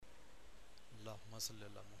अल्लाहुम्मा सल्लि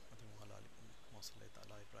अला मुहम्मद व अला आलि मुहम्मद कमा सल्लैता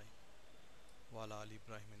अला इब्राहीम व अला आलि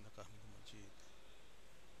इब्राहीम इन्नका हमीदुम मजीद।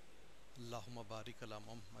 अल्लाहुम्मा बारिक अला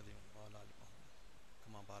मुहम्मद व अला आलि मुहम्मद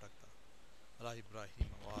कमा बारकता अला इब्राहीम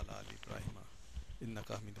व अला आलि इब्राहीम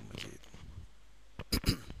इन्नका हमीदुम मजीद।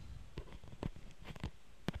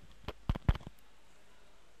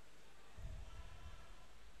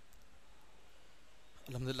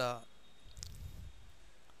 अल्हम्दुलिल्लाह,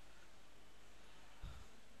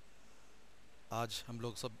 आज हम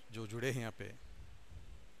लोग सब जो जुड़े हैं यहाँ पे,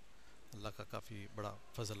 अल्लाह का काफ़ी बड़ा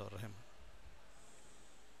फजल और रहम है।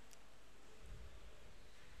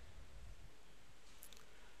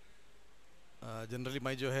 जनरली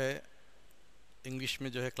मैं जो है इंग्लिश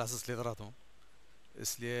में जो है क्लासेस लेता रहता हूँ,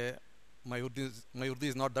 इसलिए माई Urdu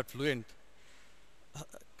is not that fluent.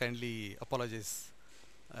 Kindly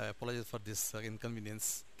apologize for this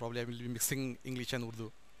inconvenience. Probably I will be mixing English and Urdu.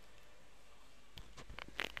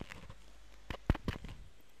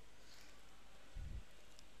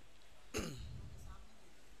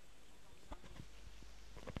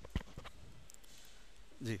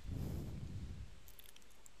 जी,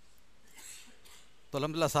 तो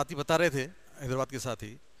अल्हम्दुलिल्लाह साथी बता रहे थे, हैदराबाद के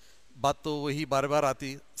साथी, बात तो वही बार बार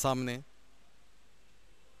आती सामने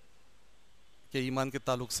कि ईमान के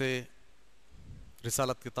ताल्लुक़ से,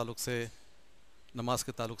 रिसालत के ताल्लुक़ से, नमाज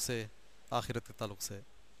के ताल्लुक़ से, आखिरत के ताल्लुक़ से।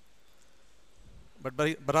 बट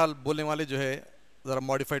बहरहाल बोलने वाले जो है ज़रा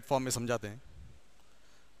मॉडिफाइड फॉर्म में समझाते हैं।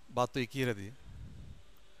 बात तो एक ही रहती है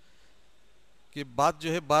कि बात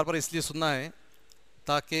जो है बार बार इसलिए सुनना है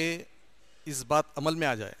ताकि इस बात अमल में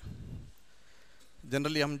आ जाए।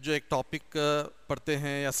 जनरली हम जो एक टॉपिक पढ़ते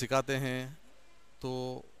हैं या सिखाते हैं तो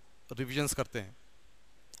रिविजन्स करते हैं,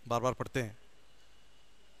 बार बार पढ़ते हैं,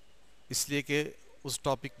 इसलिए कि उस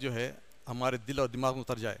टॉपिक जो है हमारे दिल और दिमाग में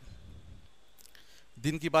उतर जाए।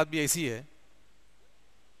 दिन की बात भी ऐसी है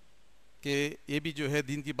कि ये भी जो है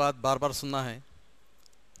दिन की बात बार बार सुनना है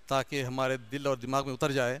ताकि हमारे दिल और दिमाग में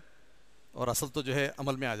उतर जाए और असल तो जो है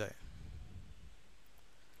अमल में आ जाए।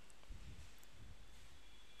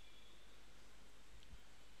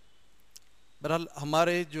 बहरहाल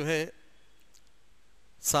हमारे जो है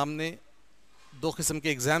सामने दो किस्म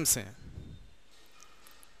के एग्ज़ाम्स हैं।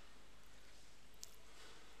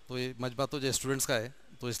 तो ये मजमा तो जो स्टूडेंट्स का है,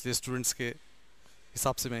 तो इसलिए स्टूडेंट्स के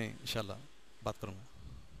हिसाब से मैं इंशाल्लाह बात करूँगा।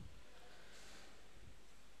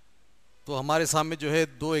 तो हमारे सामने जो है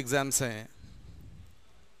दो एग्ज़ाम्स हैं।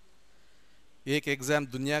 एक एग्ज़ाम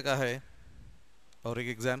दुनिया का है और एक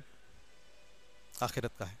एग्ज़ाम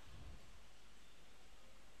आखिरत का है।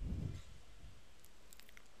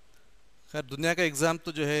 खैर, दुनिया का एग्ज़ाम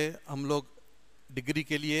तो जो है हम लोग डिग्री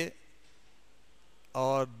के लिए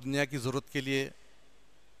और दुनिया की ज़रूरत के लिए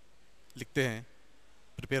लिखते हैं,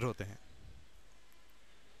 प्रिपेयर होते हैं।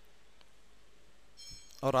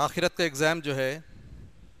 और आखिरत का एग्ज़ाम जो है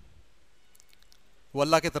वो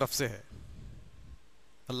अल्लाह की तरफ से है,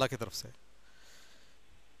 अल्लाह की तरफ से।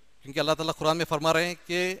 क्योंकि अल्लाह ताला कुरान में फरमा रहे हैं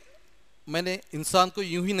कि मैंने इंसान को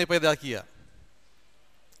यूं ही नहीं पैदा किया,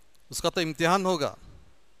 उसका तो इम्तिहान होगा,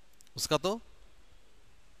 उसका तो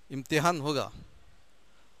इम्तिहान होगा,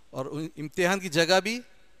 और उन इम्तिहान की जगह भी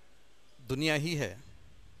दुनिया ही है।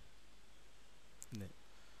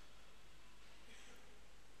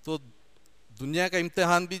 तो दुनिया का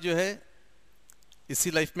इम्तिहान भी जो है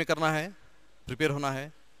इसी लाइफ में करना है, प्रिपेयर होना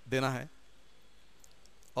है, देना है।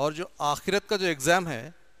 और जो आखिरत का जो एग्ज़ाम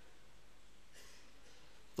है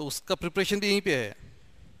तो उसका प्रिपरेशन भी यहीं पे है,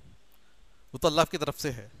 वो तो अल्लाह की तरफ से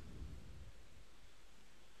है।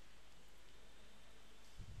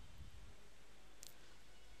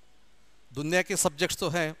 दुनिया के सब्जेक्ट्स तो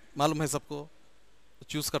हैं, मालूम है सबको,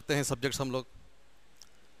 चूज़ करते हैं सब्जेक्ट्स हम लोग।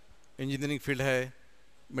 इंजीनियरिंग फील्ड है,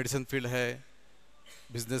 मेडिसिन फील्ड है,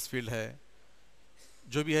 बिजनेस फील्ड है,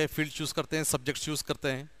 जो भी है फील्ड चूज़ करते हैं, सब्जेक्ट चूज़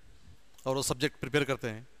करते हैं और वो सब्जेक्ट प्रिपेयर करते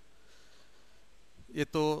हैं। ये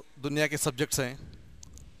तो दुनिया के सब्जेक्ट्स हैं।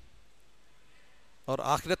 और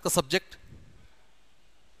आखिरत का सब्जेक्ट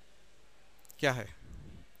क्या है?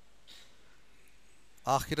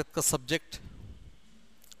 आखिरत का सब्जेक्ट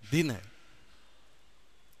दीन है,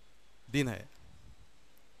 दीन है।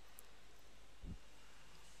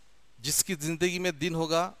 जिसकी ज़िंदगी में दीन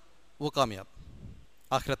होगा वो कामयाब,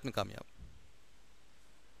 आखिरत में कामयाब।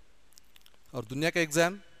 और दुनिया का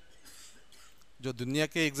एग्ज़ाम, जो दुनिया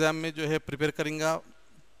के एग्ज़ाम में जो है प्रिपेयर करेंगे,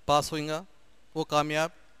 पास होएगा, वो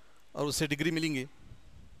कामयाब और उससे डिग्री मिलेंगी।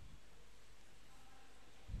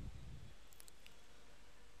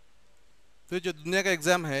 तो जो दुनिया का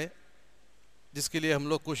एग्ज़ाम है जिसके लिए हम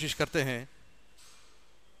लोग कोशिश करते हैं,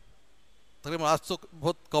 तकरीबन आज तो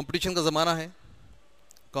बहुत कंपटीशन का ज़माना है,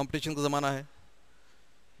 कंपटीशन का ज़माना है,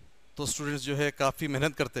 तो स्टूडेंट्स जो है काफ़ी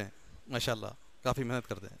मेहनत करते हैं माशाल्लाह। काफ़ी मेहनत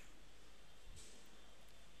करते हैं।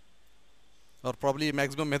 और प्रॉब्ली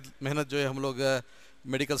मैक्सिमम मेहनत जो है हम लोग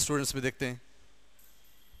मेडिकल स्टूडेंट्स में देखते हैं,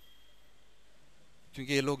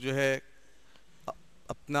 क्योंकि ये लोग जो है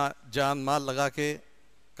अपना जान माल लगा के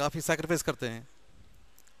काफ़ी सैक्रिफाइस करते हैं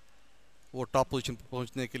वो टॉप पोजीशन पर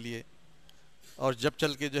पहुंचने के लिए। और जब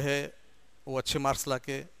चल के जो है वो अच्छे मार्क्स ला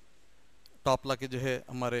के टॉप ला के जो है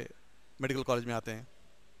हमारे मेडिकल कॉलेज में आते हैं,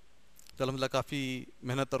 तो अल्हम्दुलिल्लाह काफ़ी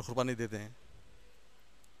मेहनत और कुर्बानी देते हैं।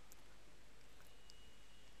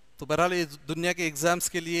 तो बहरहाल ये दुनिया के एग्ज़ाम्स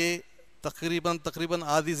के लिए तकरीबन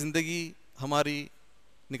आधी ज़िंदगी हमारी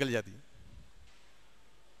निकल जाती है।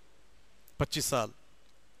 25 साल,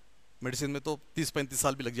 मेडिसिन में तो 30-35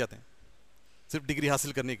 साल भी लग जाते हैं सिर्फ डिग्री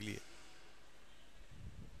हासिल करने के लिए।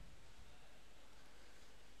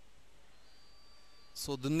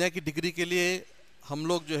 सो दुनिया की डिग्री के लिए हम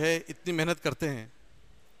लोग जो है इतनी मेहनत करते हैं,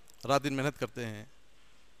 रात दिन मेहनत करते हैं।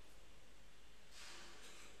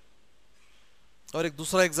 और एक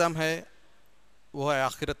दूसरा एग्ज़ाम है, वो है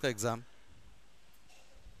आखिरत का एग्ज़ाम।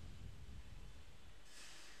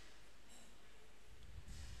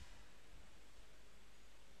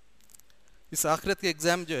 इस आखिरत के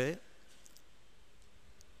एग्ज़ाम जो है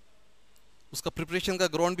उसका प्रिपरेशन का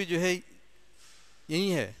ग्राउंड भी जो है यही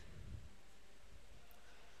है।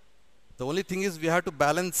 The only thing is we have to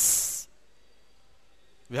balance.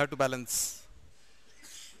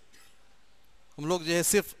 हम लोग जो है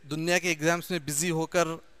सिर्फ दुनिया के एग्जाम्स में बिजी होकर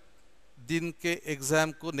दिन के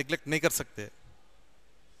एग्जाम को नेग्लेक्ट नहीं कर सकते।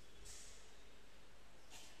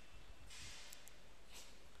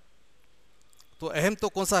 तो अहम तो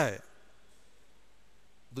कौन सा है,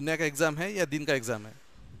 दुनिया का एग्जाम है या दिन का एग्जाम है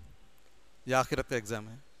या आखिरत का एग्जाम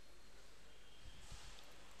है?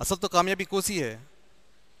 असल तो कामयाबी कौन सी है,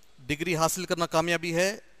 डिग्री हासिल करना कामयाबी है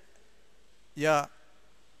या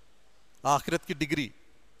आखिरत की डिग्री?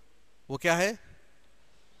 वो क्या है,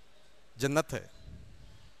 जन्नत है,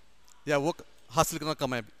 या वो हासिल करना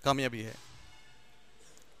कामयाबी है?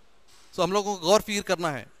 तो हम लोगों को गौर फिक्र करना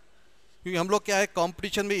है, क्योंकि हम लोग क्या है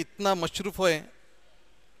कंपटीशन में इतना मशरूफ हुए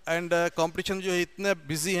एंड कंपटीशन जो है इतने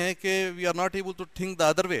बिजी हैं कि we are not able to think the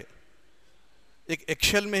other way. एक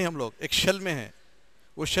शेल में है, हम लोग एक शेल में हैं,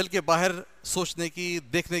 वो शेल के बाहर सोचने की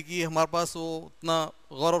देखने की हमारे पास वो उतना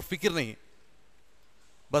गौर और फिक्र नहीं।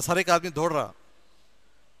 बस हर एक आदमी दौड़ रहा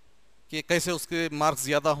कि कैसे उसके मार्क्स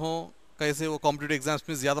ज़्यादा हों, कैसे वो कॉम्पिटिटिव एग्जाम्स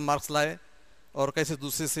में ज़्यादा मार्क्स लाए और कैसे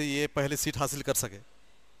दूसरे से ये पहले सीट हासिल कर सके।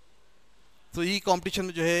 तो यही कंपटीशन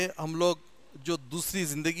में जो है हम लोग जो दूसरी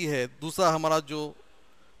ज़िंदगी है, दूसरा हमारा जो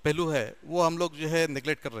पहलू है, वो हम लोग जो है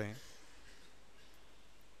नेग्लेक्ट कर रहे हैं।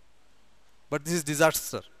 But this is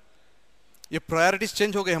disaster. ये प्रायोरिटीज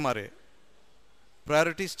चेंज हो गए, हमारे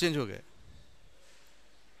प्रायोरिटीज चेंज हो गए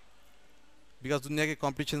बिकॉज दुनिया के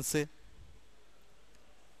कंपटीशन से।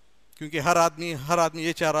 क्योंकि हर आदमी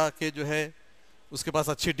ये चाह रहा कि जो है उसके पास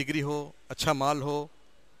अच्छी डिग्री हो, अच्छा माल हो,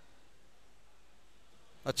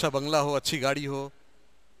 अच्छा बंगला हो, अच्छी गाड़ी हो।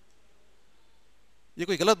 ये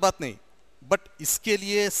कोई गलत बात नहीं, बट इसके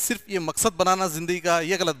लिए सिर्फ ये मकसद बनाना जिंदगी का,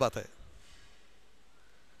 ये गलत बात है।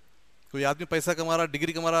 कोई आदमी पैसा कमा रहा,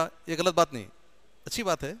 डिग्री कमा रहा, ये गलत बात नहीं, अच्छी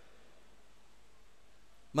बात है,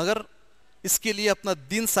 मगर इसके लिए अपना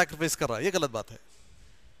दिन सैक्रिफाइस कर रहा है, ये गलत बात है।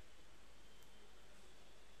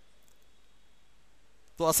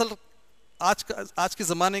 तो असल आज के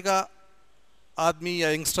ज़माने का आदमी या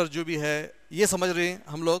यंगस्टर जो भी है, ये समझ रहे हैं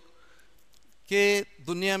हम लोग कि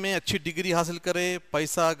दुनिया में अच्छी डिग्री हासिल करे,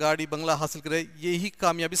 पैसा गाड़ी बंगला हासिल करे, यही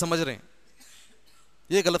कामयाबी समझ रहे हैं।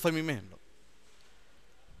 ये गलतफहमी में है हम लोग,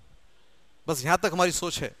 बस यहाँ तक हमारी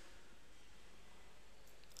सोच है।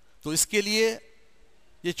 तो इसके लिए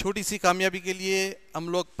ये छोटी सी कामयाबी के लिए हम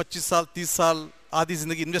लोग 25 साल 30 साल आधी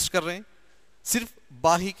ज़िंदगी इन्वेस्ट कर रहे हैं, सिर्फ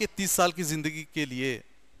बाकी के 30 साल की ज़िंदगी के लिए।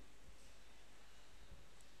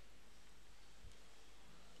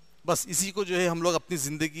 बस इसी को जो है हम लोग अपनी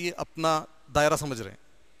ज़िंदगी, अपना दायरा समझ रहे हैं।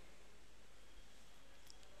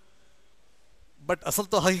 बट असल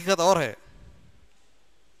तो हकीकत और है,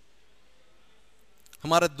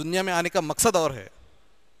 हमारे दुनिया में आने का मकसद और है।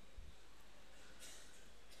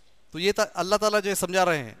 तो ये अल्लाह ताला जो है समझा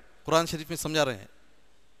रहे हैं, कुरान शरीफ में समझा रहे हैं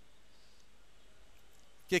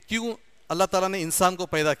कि क्यों अल्लाह ताला ने इंसान को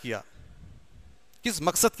पैदा किया, किस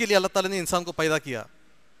मकसद के लिए अल्लाह ताला ने इंसान को पैदा किया।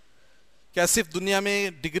 क्या सिर्फ दुनिया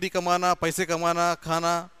में डिग्री कमाना, पैसे कमाना,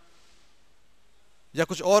 खाना, या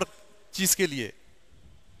कुछ और चीज़ के लिए?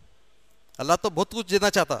 अल्लाह तो बहुत कुछ देना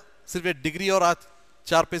चाहता, सिर्फ ये डिग्री और आज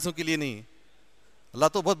 4 पैसों के लिए नहीं। अल्लाह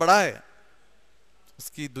तो बहुत बड़ा है,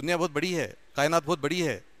 उसकी दुनिया बहुत बड़ी है, कायनात बहुत बड़ी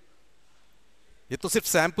है। ये तो सिर्फ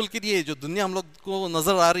सैंपल के लिए, जो दुनिया हम लोग को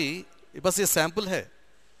नजर आ रही, बस ये सैंपल है।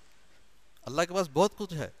 अल्लाह के पास बहुत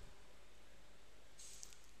कुछ है।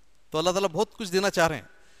 तो अल्लाह ताला बहुत कुछ देना चाह रहे हैं।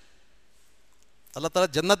 अल्लाह ताला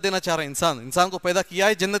जन्नत देना चाह रहे हैं। इंसान को पैदा किया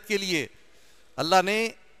है जन्नत के लिए। अल्लाह ने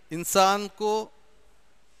इंसान को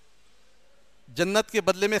जन्नत के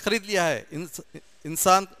बदले में खरीद लिया है।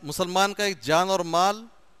 इंसान मुसलमान का एक जान और माल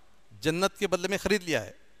जन्नत के बदले में खरीद लिया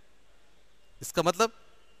है। इसका मतलब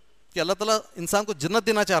कि अल्लाह ताला इंसान को जन्नत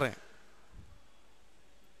देना चाह रहे हैं।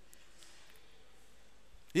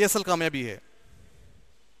 ये असल कामयाबी है,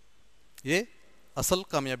 ये असल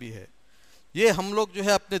कामयाबी है। ये हम लोग जो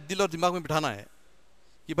है अपने दिल और दिमाग में बिठाना है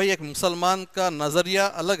कि भाई एक मुसलमान का नज़रिया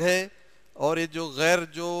अलग है और ये जो गैर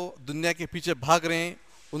जो दुनिया के पीछे भाग रहे हैं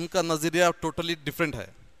उनका नज़रिया टोटली डिफरेंट है।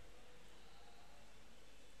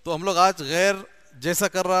 तो हम लोग आज गैर जैसा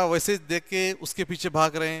कर रहा वैसे देख के उसके पीछे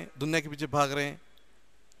भाग रहे हैं, दुनिया के पीछे भाग रहे हैं।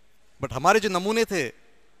 बट हमारे जो नमूने थे,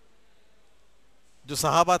 जो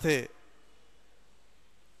सहाबा थे,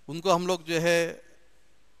 उनको हम लोग जो है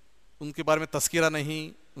उनके बारे में तस्कीरा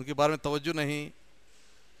नहीं, उनके बारे में तवज्जो नहीं,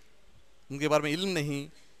 उनके बारे में इल्म नहीं,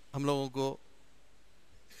 हम लोगों को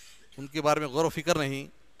उनके बारे में गौर व फिक्र नहीं,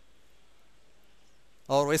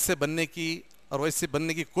 और वैसे बनने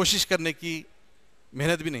की कोशिश करने की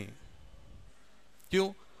मेहनत भी नहीं।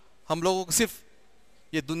 क्यों? हम लोगों को सिर्फ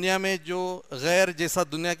ये दुनिया में जो गैर जैसा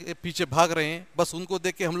दुनिया के पीछे भाग रहे हैं, बस उनको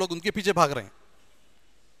देख के हम लोग उनके पीछे भाग रहे हैं।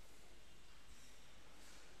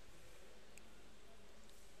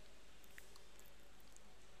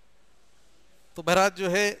 तो बहरहाल जो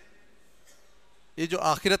है ये जो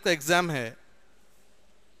आखिरत का एग्ज़ाम है,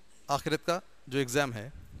 आखिरत का जो एग्ज़ाम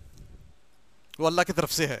है वो अल्लाह की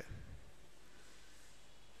तरफ से है।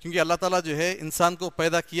 क्योंकि अल्लाह ताला जो है इंसान को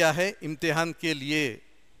पैदा किया है इम्तिहान के लिए।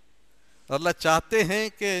 अल्लाह चाहते हैं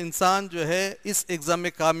कि इंसान जो है इस एग्ज़ाम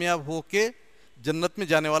में कामयाब हो के जन्नत में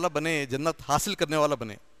जाने वाला बने, जन्नत हासिल करने वाला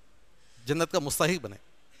बने, जन्नत का मुस्तहिक बने।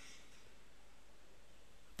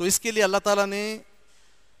 तो इसके लिए अल्लाह ताला ने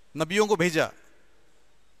नबियों को भेजा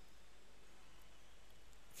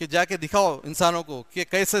कि जाके दिखाओ इंसानों को कि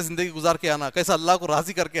कैसे ज़िंदगी गुजार के आना, कैसा अल्लाह को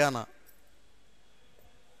राज़ी करके आना।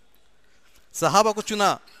 सहाबा को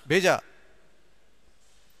चुना, भेजा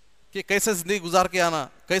कि कैसे ज़िंदगी गुजार के आना,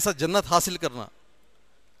 कैसा जन्नत हासिल करना।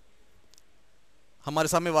 हमारे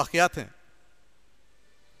सामने वाक़यात हैं,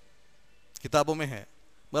 किताबों में है,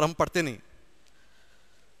 मगर हम पढ़ते नहीं।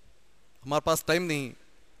 हमारे पास टाइम नहीं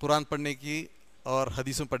कुरान पढ़ने की और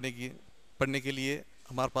हदीसों पढ़ने के लिए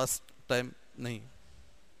हमारे पास टाइम नहीं।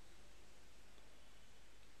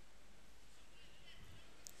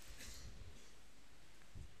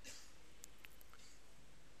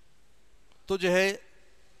 तो जो है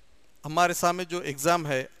हमारे सामने जो एग्ज़ाम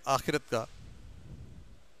है आखिरत का,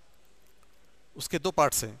 उसके दो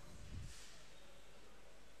पार्ट्स हैं।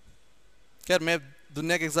 खैर मैं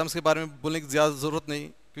दुनिया के एग्ज़ाम्स के बारे में बोलने की ज़्यादा ज़रूरत नहीं,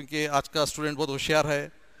 क्योंकि आज का स्टूडेंट बहुत होशियार है।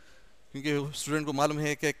 क्योंकि स्टूडेंट को मालूम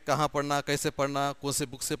है कि कहाँ पढ़ना, कैसे पढ़ना, कौन से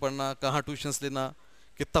बुक से पढ़ना, कहाँ ट्यूशन्स लेना,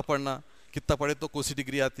 कितना पढ़ना, कितना पढ़े तो कौन सी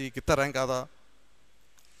डिग्री आती, कितना रैंक आता,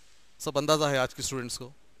 सब अंदाज़ा है आज के स्टूडेंट्स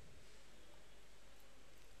को।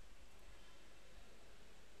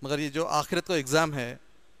 मगर ये जो आखिरत का एग्ज़ाम है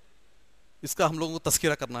इसका हम लोगों को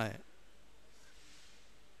तज़किरा करना है।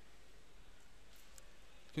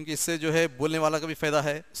 क्योंकि इससे जो है बोलने वाला का भी फ़ायदा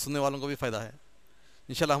है, सुनने वालों को भी फ़ायदा है।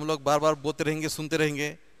 इंशाल्लाह हम लोग बार बार बोलते रहेंगे, सुनते रहेंगे,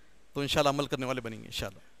 तो इंशाल्लाह अमल करने वाले बनेंगे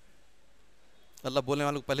इंशाल्लाह। अल्लाह बोलने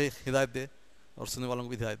वालों को पहले हिदायत दे और सुनने वालों को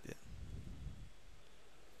भी हिदायत दे।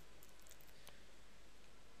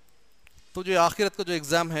 तो जो आखिरत का जो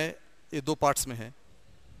एग्ज़ाम है ये दो पार्ट्स में है।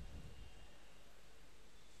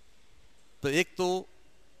 तो एक तो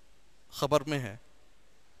खबर में है,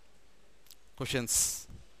 क्वेश्चंस,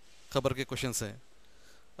 खबर के क्वेश्चंस हैं,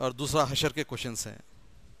 और दूसरा हशर के क्वेश्चंस हैं।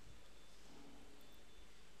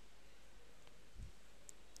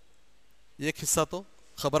 एक हिस्सा तो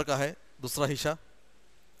खबर का है, दूसरा हिस्सा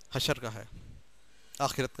हशर का है,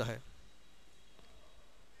 आखिरत का है।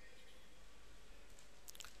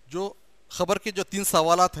 जो खबर के जो 3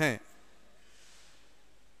 सवालात हैं,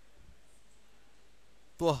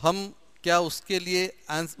 तो हम क्या उसके लिए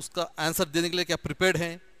उसका आंसर देने के लिए क्या प्रिपेयर्ड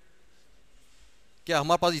हैं? क्या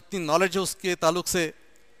हमारे पास इतनी नॉलेज है उसके ताल्लुक से,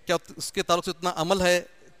 क्या उसके ताल्लुक से इतना अमल है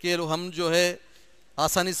कि हम जो है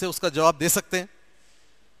आसानी से उसका जवाब दे सकते हैं?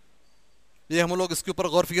 ये हम लोग इसके ऊपर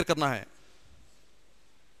गौर फिक्र करना है।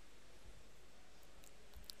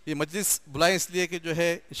 ये मजलिस बुलाएं इसलिए कि जो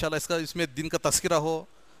है इंशाल्लाह इसमें दिन का तज़किरा हो,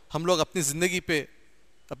 हम लोग अपनी ज़िंदगी पे,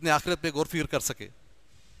 अपनी आखिरत पे गौर फिक्र कर सके।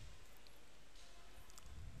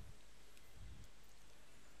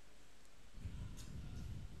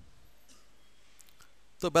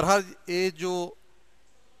 तो बहरहाल ये जो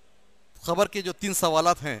खबर के जो 3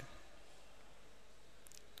 सवालात हैं,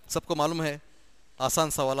 सबको मालूम है आसान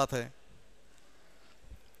सवालात हैं।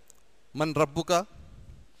 मन रब्बु का,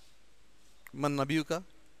 मन नबी का,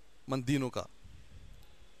 मन दीनों का।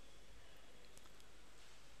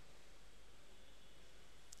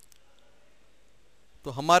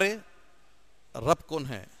 तो हमारे रब कौन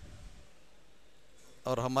है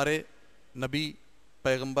और हमारे नबी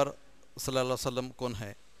पैगंबर सल्लल्लाहु अलैहि वसल्लम कौन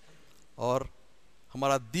है और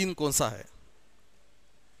हमारा दीन कौन सा है,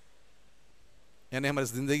 यानी हमारी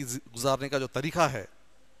ज़िंदगी गुजारने का जो तरीक़ा है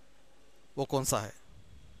वो कौन सा है।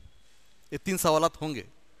 ये 3 सवालात होंगे।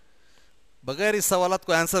 बगैर इस सवालात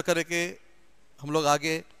को आंसर करे के हम लोग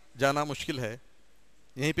आगे जाना मुश्किल है,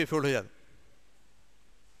 यहीं पे फेल हो जाते।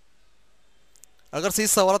 अगर से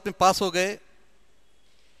इस सवालात में पास हो गए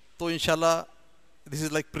तो इंशाल्लाह दिस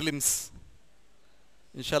इज़ लाइक प्रीलिम्स,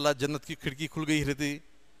 इंशाल्लाह जन्नत की खिड़की खुल गई रहती,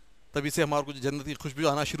 तभी से हमारे को जन्नत की खुशबू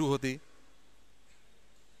आना शुरू होती।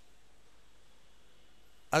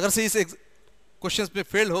 अगर से इस क्वेश्चंस पे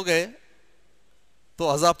फेल हो गए तो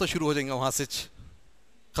अजाब तो शुरू हो जाएंगे, वहां से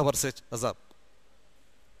खबर से अजाब।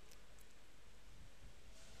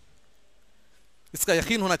 इसका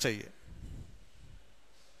यकीन होना चाहिए।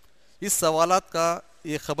 इस सवालात का,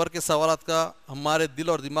 ये खबर के सवालात का हमारे दिल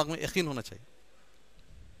और दिमाग में यकीन होना चाहिए,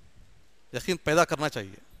 यकीन पैदा करना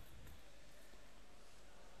चाहिए।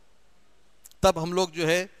 तब हम लोग जो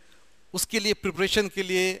है उसके लिए प्रिपरेशन के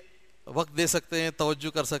लिए वक्त दे सकते हैं,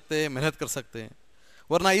 तवज्जो कर सकते हैं, मेहनत कर सकते हैं।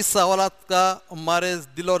 वरना इस सवालात का हमारे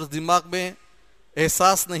दिल और दिमाग में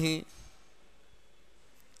एहसास नहीं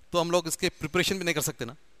तो हम लोग इसके प्रिपरेशन भी नहीं कर सकते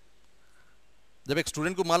ना। जब एक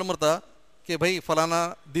स्टूडेंट को मालूम होता कि भाई फलाना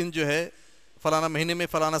दिन जो है, फलाना महीने में,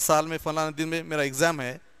 फलाना साल में, फलाना दिन में मेरा एग्ज़ाम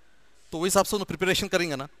है, तो वही हिसाब से उन्हें प्रिपरेशन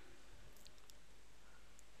करेंगे ना।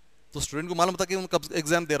 तो स्टूडेंट को मालूम होता कि उनको कब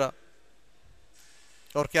एग्ज़ाम दे रहा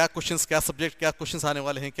और क्या क्वेश्चंस, क्या सब्जेक्ट, क्या क्वेश्चंस आने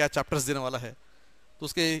वाले हैं, क्या चैप्टर्स देने वाला है, तो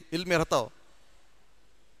उसके इल्म में रहता हो,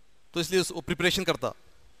 तो इसलिए वो प्रिपरेशन करता।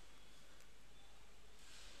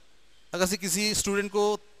 अगर से किसी स्टूडेंट को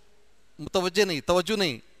तवज्जो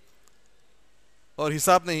नहीं और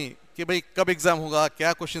हिसाब नहीं कि भाई कब एग्जाम होगा,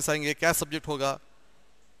 क्या क्वेश्चंस आएंगे, क्या सब्जेक्ट होगा,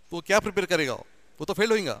 तो क्या प्रिपेयर करेगा, वो तो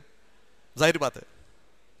फेल होगा, जाहिर बात है।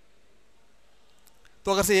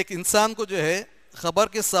 तो अगर से एक इंसान को जो है खबर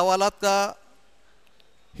के सवालात का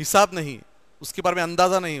हिसाब नहीं, उसके बारे में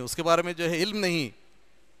अंदाजा नहीं, उसके बारे में जो है इल्म नहीं,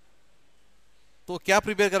 तो क्या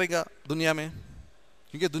प्रिपेयर करेगा दुनिया में।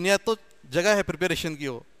 क्योंकि दुनिया तो जगह है प्रिपरेशन की,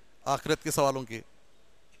 हो आखिरत के सवालों की।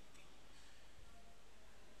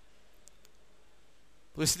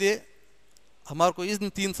 तो इसलिए हमारे को इन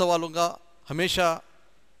 3 सवालों का हमेशा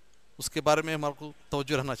उसके बारे में हमारे को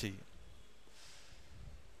तवज्जो रहना चाहिए।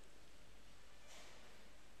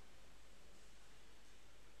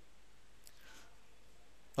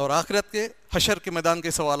 और आखिरत के हशर के मैदान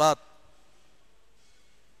के सवालात,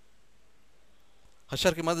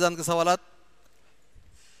 हशर के मैदान के सवालात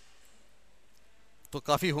तो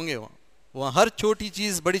काफ़ी होंगे। वहाँ हर छोटी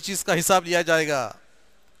चीज़ बड़ी चीज़ का हिसाब लिया जाएगा।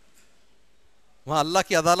 वहाँ अल्लाह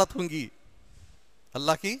की अदालत होगी,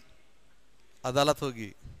 अल्लाह की अदालत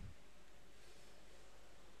होगी।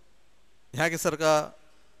 यहाँ के सर का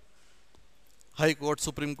हाई कोर्ट,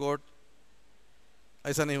 सुप्रीम कोर्ट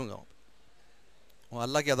ऐसा नहीं होगा। वहाँ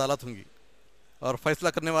अल्लाह की अदालत होगी और फैसला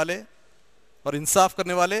करने वाले और इंसाफ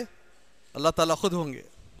करने वाले अल्लाह ताला खुद होंगे।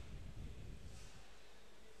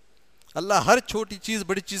 अल्लाह हर छोटी चीज़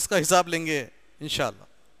बड़ी चीज़ का हिसाब लेंगे इंशाअल्लाह,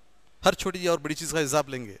 हर छोटी और बड़ी चीज़ का हिसाब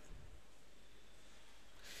लेंगे।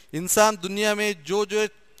 इंसान दुनिया में जो जो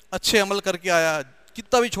अच्छे अमल करके आया,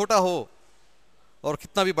 कितना भी छोटा हो और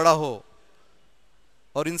कितना भी बड़ा हो,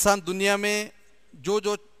 और इंसान दुनिया में जो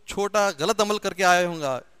जो छोटा गलत अमल करके आया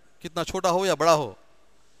होगा, कितना छोटा हो या बड़ा हो,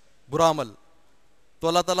 बुरा अमल, तो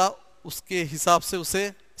अल्लाह ताला उसके हिसाब से उसे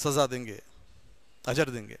सज़ा देंगे, अजर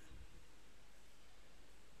देंगे।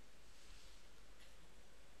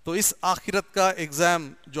 तो इस आखिरत का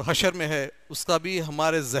एग्ज़ाम जो हशर में है, उसका भी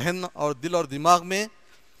हमारे जहन और दिल और दिमाग में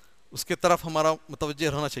उसके तरफ हमारा मुतवज्जे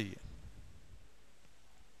रहना चाहिए,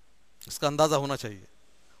 उसका अंदाज़ा होना चाहिए,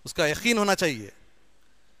 उसका यकीन होना चाहिए।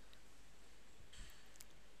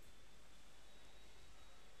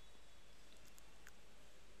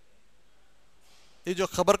 ये जो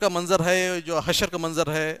खबर का मंजर है, जो हशर का मंजर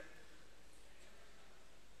है,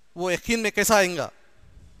 वो यकीन में कैसा आएगा,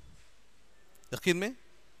 यकीन में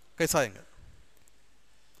कैसा आएगा।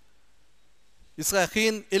 इसका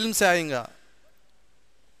यकीन इल्म से आएगा,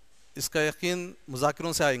 इसका यकीन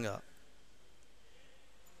मुज़ाकिरों से आएगा,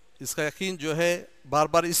 इसका यकीन जो है बार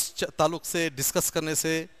बार इस ताल्लुक़ से डिस्कस करने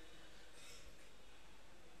से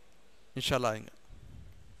इंशाल्लाह आएगा।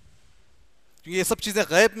 क्योंकि ये सब चीज़ें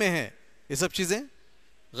गैब में हैं, ये सब चीज़ें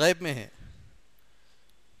गैब में हैं।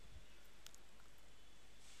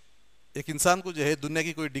 एक इंसान को जो है दुनिया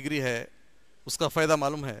की कोई डिग्री है, उसका फ़ायदा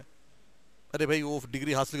मालूम है, अरे भाई वो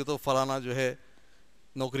डिग्री हासिल की तो फलाना जो है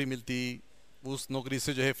नौकरी मिलती, उस नौकरी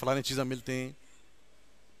से जो है फलानी चीज़ें मिलती,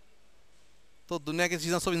 तो दुनिया की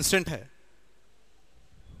चीज़ें सब इंस्टेंट है,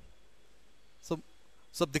 सब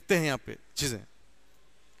सब दिखते हैं यहाँ पे चीज़ें।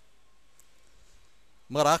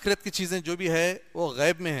 मगर आखिरत की चीज़ें जो भी है वो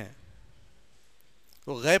गैब में है।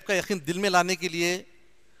 तो गैब का यकीन दिल में लाने के लिए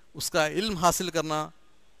उसका इल्म हासिल करना,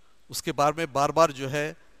 उसके बारे में बार बार जो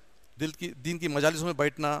है दीन की मजालिसों में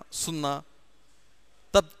बैठना, सुनना,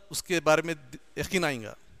 तब उसके बारे में यकीन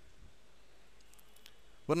आएगा।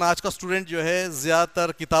 वरना आज का स्टूडेंट जो है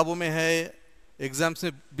ज़्यादातर किताबों में है, एग्ज़ाम्स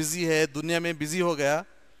में बिज़ी है, दुनिया में बिज़ी हो गया,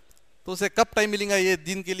 तो उसे कब टाइम मिलेगा ये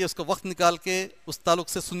दीन के लिए, उसका वक्त निकाल के उस ताल्लुक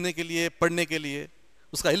से सुनने के लिए, पढ़ने के लिए,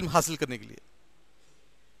 उसका इल्म हासिल करने के लिए।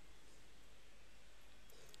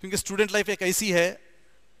 क्योंकि स्टूडेंट लाइफ एक ऐसी है,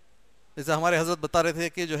 जैसे हमारे हजरत बता रहे थे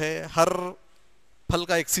कि जो है हर फल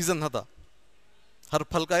का एक सीज़न होता, हर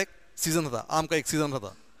फल का एक सीज़न होता, आम का एक सीज़न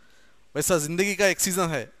होता, वैसा ज़िंदगी का एक सीज़न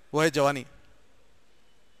है, वो है जवानी।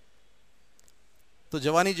 तो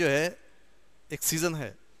जवानी जो है एक सीज़न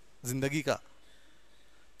है ज़िंदगी का।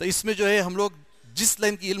 तो इसमें जो है हम लोग जिस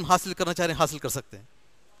लाइन की इल्म हासिल करना चाह रहे हैं हासिल कर सकते हैं,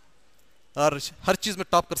 और हर चीज़ में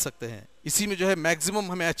टॉप कर सकते हैं, इसी में जो है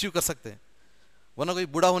मैक्सिमम हमें अचीव कर सकते हैं। वरना कोई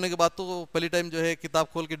बूढ़ा होने के बाद तो पहली टाइम जो है किताब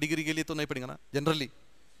खोल के डिग्री के लिए तो नहीं पढ़ेगा ना। जनरली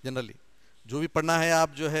जो भी पढ़ना है,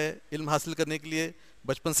 आप जो है इल्म हासिल करने के लिए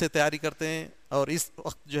बचपन से तैयारी करते हैं, और इस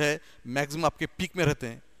वक्त जो है मैक्सिमम आपके पीक में रहते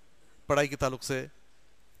हैं, पढ़ाई के ताल्लुक से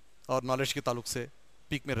और नॉलेज के ताल्लुक से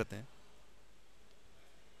पीक में रहते हैं।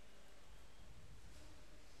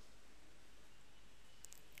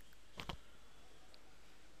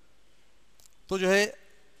 तो जो है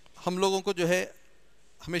हम लोगों को जो है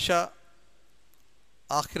हमेशा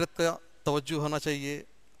आखिरत का तवज्जो होना चाहिए,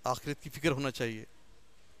 आखिरत की फ़िक्र होना चाहिए,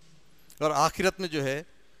 और आखिरत में जो है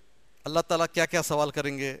अल्लाह ताला क्या क्या सवाल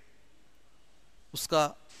करेंगे उसका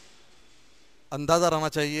अंदाज़ा रहना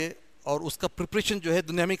चाहिए, और उसका प्रिपरेशन जो है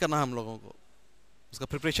दुनिया में ही करना है हम लोगों को। उसका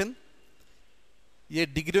प्रिपरेशन, ये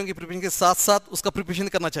डिग्रियों की प्रिपरेशन के साथ साथ उसका प्रिपरेशन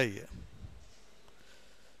करना चाहिए।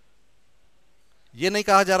 ये नहीं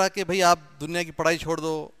कहा जा रहा कि भाई आप दुनिया की पढ़ाई छोड़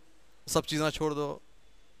दो, सब चीज़ें छोड़ दो,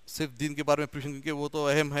 सिर्फ दीन के बारे में प्रिपरेशन, क्योंकि वो तो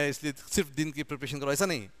अहम है इसलिए सिर्फ दीन की प्रिपरेशन करो, ऐसा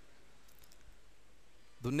नहीं।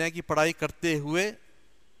 दुनिया की पढ़ाई करते हुए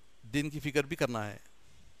दीन की फिक्र भी करना है,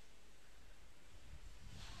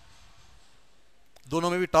 दोनों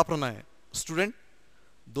में भी टॉप रहना है। स्टूडेंट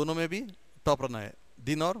दोनों में भी टॉप रहना है,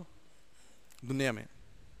 दीन और दुनिया में।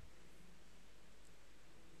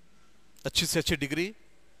 अच्छी से अच्छी डिग्री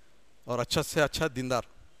और अच्छा से अच्छा दीनदार,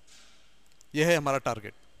 यह है हमारा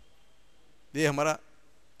टारगेट, ये हमारा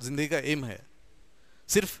ज़िंदगी का एम है।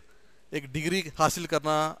 सिर्फ एक डिग्री हासिल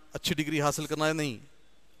करना, अच्छी डिग्री हासिल करना है नहीं,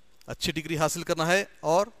 अच्छी डिग्री हासिल करना है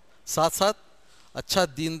और साथ साथ अच्छा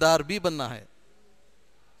दीनदार भी बनना है।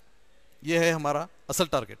 यह है हमारा असल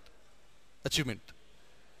टारगेट, अचीवमेंट।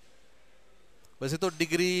 वैसे तो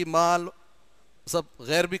डिग्री, माल सब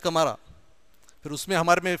गैर भी कमा रहा, फिर उसमें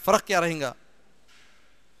हमारे में फ़र्क क्या रहेगा?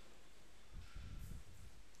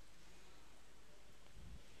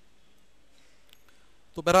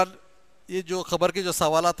 तो बहरहाल ये जो खबर के जो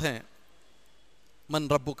सवालात हैं, मन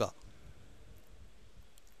रब्बु का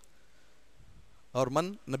और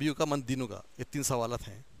मन नबियों का, मन दीनों का, ये 3 सवालात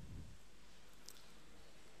हैं।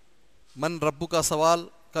 मन रब्बु का सवाल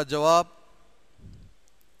का जवाब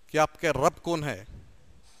कि आपके रब कौन है,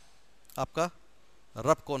 आपका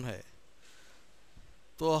रब कौन है।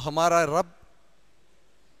 तो हमारा रब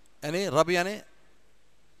यानी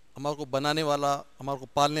हमारे को बनाने वाला, हमारे को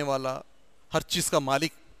पालने वाला, हर चीज़ का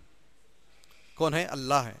मालिक कौन है?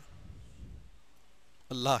 अल्लाह है,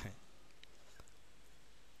 अल्लाह है।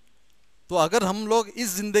 तो अगर हम लोग इस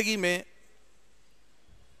ज़िंदगी में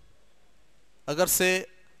अगर से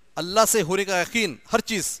अल्लाह से होने का यकीन, हर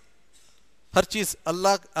चीज़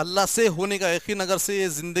अल्लाह से होने का यकीन अगर से ये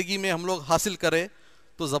ज़िंदगी में हम लोग हासिल करें,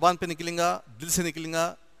 तो ज़बान पे निकलेगा, दिल से निकलेगा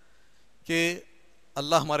कि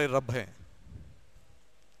अल्लाह हमारे रब हैं।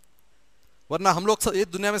 वरना हम लोग ये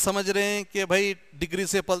दुनिया में समझ रहे हैं कि भाई डिग्री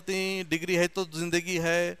से पलती, डिग्री है तो ज़िंदगी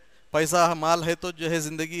है, पैसा माल है तो जो है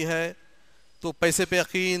ज़िंदगी है, तो पैसे पे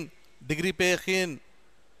यकीन, डिग्री पे यकीन,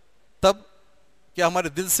 तब क्या हमारे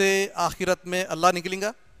दिल से आखिरत में अल्लाह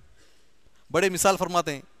निकलेगा? बड़े मिसाल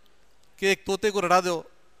फरमाते हैं कि एक तोते को रटा दो,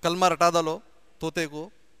 कलमा रटा डालो तोते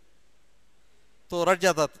को, तो रट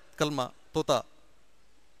जाता कलमा तोता,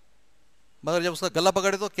 मगर जब उसका गला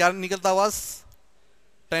पकड़े तो क्या निकलता? आवाज़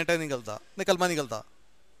टैं टैं निकलता, नहीं कलमा निकलता।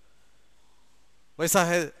 वैसा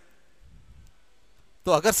है।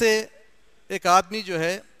 तो अगर से एक आदमी जो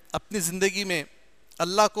है अपनी ज़िंदगी में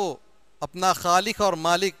अल्लाह को अपना खालिक और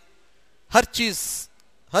मालिक हर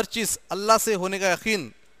चीज़ अल्लाह से होने का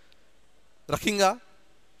यकीन रखेंगा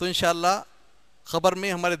तो इंशाअल्लाह ख़बर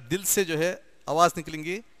में हमारे दिल से जो है आवाज़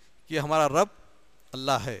निकलेंगी कि हमारा रब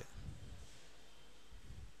अल्लाह है।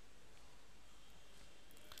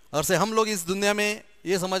 और से हम लोग इस दुनिया में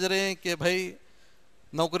ये समझ रहे हैं कि भाई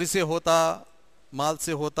नौकरी से होता, माल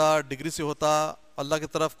से होता, डिग्री से होता, अल्लाह की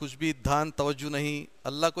तरफ कुछ भी ध्यान तवज्जो नहीं,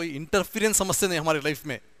 अल्लाह कोई इंटरफियरेंस समझते नहीं हमारी लाइफ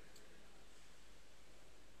में,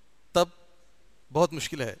 तब बहुत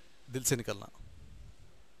मुश्किल है दिल से निकलना।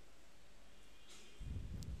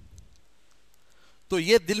 तो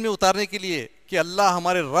ये दिल में उतारने के लिए कि अल्लाह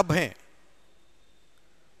हमारे रब हैं,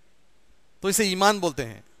 तो इसे ईमान बोलते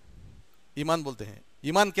हैं। ईमान बोलते हैं।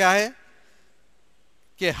 ईमान क्या है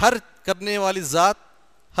कि हर करने वाली ज़ात,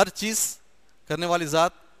 हर चीज़ करने वाली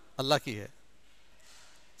ज़ात अल्लाह की है,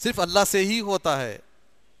 सिर्फ अल्लाह से ही होता है,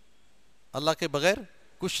 अल्लाह के बगैर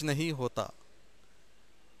कुछ नहीं होता।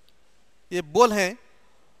 ये बोल है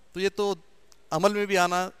तो ये तो अमल में भी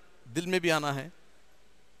आना, दिल में भी आना है,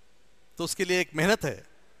 तो उसके लिए एक मेहनत है,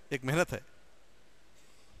 एक मेहनत है।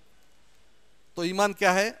 तो ईमान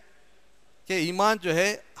क्या है कि ईमान जो है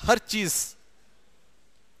हर चीज़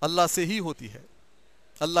अल्लाह से ही होती है,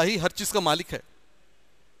 अल्लाह ही हर चीज़ का मालिक है।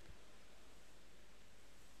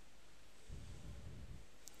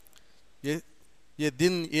 ये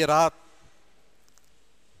दिन, ये रात,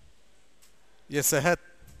 ये सेहत,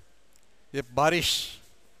 ये बारिश,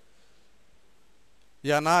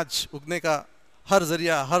 ये अनाज उगने का हर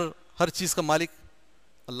जरिया, हर चीज़ का मालिक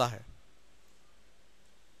अल्लाह है।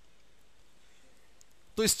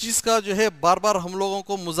 तो इस चीज़ का जो है बार बार हम लोगों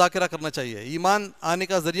को मुज़ाकरा करना चाहिए। ईमान आने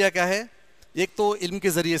का ज़रिया क्या है? एक तो इल्म के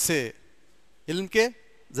ज़रिए से, इल्म के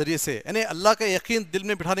ज़रिए से, यानी अल्लाह का यकीन दिल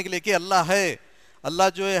में बिठाने के लिए कि अल्लाह है, अल्लाह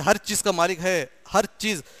जो है हर चीज़ का मालिक है, हर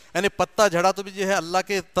चीज़, यानी पत्ता झड़ा तो भी जो है अल्लाह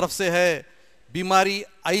के तरफ से है, बीमारी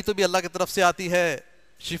आई तो भी अल्लाह की तरफ से आती है,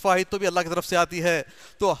 शिफा आई तो भी अल्लाह की तरफ से आती है।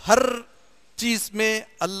 तो हर चीज़ में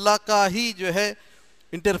अल्लाह का ही जो है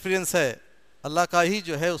इंटरफेरेंस है, अल्लाह का ही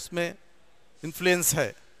जो है उसमें इन्फ्लुएंस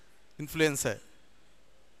है।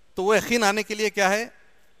 तो वो यकीन आने के लिए क्या है?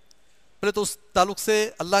 पहले तो उस ताल्लुक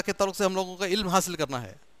से, अल्लाह के ताल्लुक से हम लोगों का इल्म हासिल करना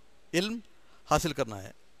है, इल्म हासिल करना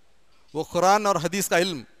है। वो कुरान और हदीस का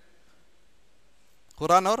इल्म,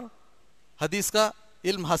 कुरान और हदीस का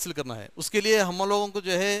इल्म हासिल करना है। उसके लिए हम लोगों को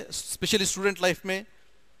जो है स्पेशली स्टूडेंट लाइफ में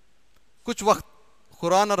कुछ वक्त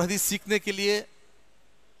कुरान और हदीस सीखने के लिए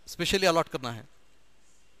स्पेशली अलॉट करना है।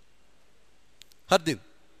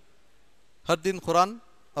 हर दिन कुरान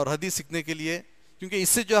और हदीस सीखने के लिए, क्योंकि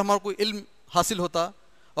इससे जो हमारे को इल्म हासिल होता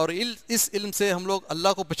और इस इल्म से हम लोग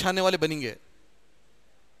अल्लाह को पहचानने वाले बनेंगे,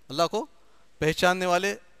 अल्लाह को पहचानने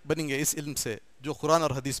वाले बनेंगे इस इल्म से जो कुरान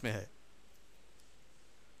और हदीस में है।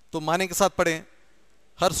 तो माने के साथ पढ़ें,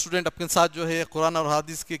 हर स्टूडेंट अपने साथ जो है कुरान और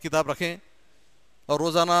हदीस की किताब रखें और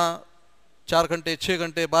रोज़ाना 4 घंटे, 6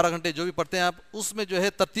 घंटे, 12 घंटे जो भी पढ़ते हैं आप, उसमें जो है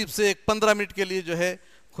तरतीब से एक 15 मिनट के लिए जो है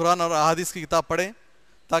कुरान और हदीस की किताब पढ़ें,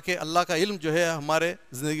 ताकि अल्लाह का इल्म जो है हमारे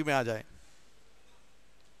ज़िंदगी में आ जाए।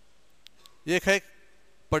 एक है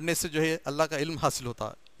पढ़ने से जो है अल्लाह का इल्म हासिल होता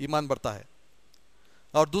है, ईमान बढ़ता है।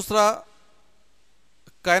 और दूसरा,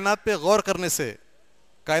 कायनात पे गौर करने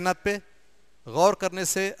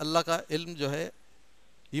से अल्लाह का इल्म जो है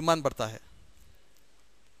ईमान बढ़ता है।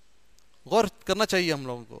 गौर करना चाहिए हम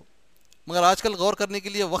लोगों को, मगर आजकल गौर करने के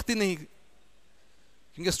लिए वक्त ही नहीं,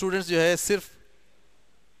 क्योंकि स्टूडेंट्स जो है सिर्फ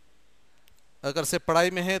अगर से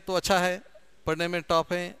पढ़ाई में है तो अच्छा है, पढ़ने में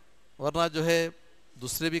टॉप है, वरना जो है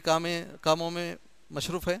दूसरे भी कामों में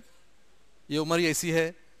मशरूफ़ है। ये उम्र ही ऐसी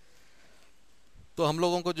है। तो हम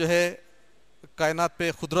लोगों को जो है कायनात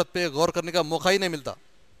पे, कुदरत पे गौर करने का मौका ही नहीं मिलता।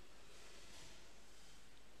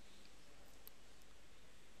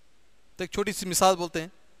 तो एक छोटी सी मिसाल बोलते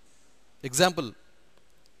हैं, एग्जाम्पल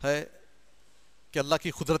है कि अल्लाह की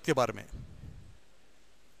कुदरत के बारे में,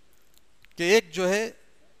 कि एक जो है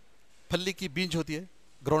फली की बीज होती है,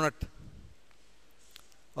 ग्राउंडनट,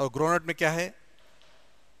 और ग्राउंडनट में क्या है?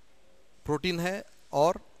 प्रोटीन है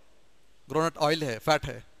और ग्राउंडनट ऑयल है, फैट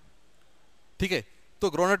है, ठीक है। तो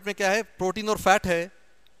ग्राउंडनट में क्या है? प्रोटीन और फैट है।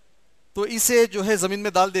 तो इसे जो है ज़मीन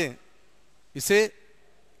में डाल दें, इसे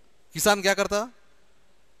किसान क्या करता?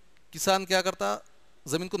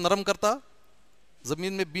 ज़मीन को नरम करता,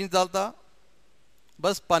 ज़मीन में बीज डालता,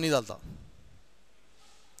 बस पानी डालता,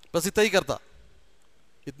 बस इतना ही करता।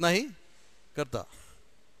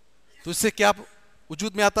 तो इससे क्या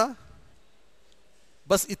वजूद में आता?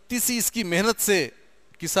 बस इतनी सी इसकी मेहनत से,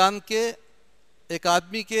 किसान के, एक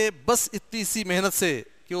आदमी के बस इतनी सी मेहनत से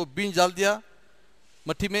कि वो बीज डाल दिया,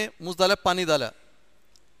 मट्टी में मूस डाला, पानी डाला,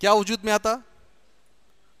 क्या वजूद में आता?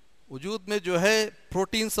 वजूद में जो है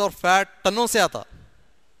प्रोटीन्स और फैट टनों से आता,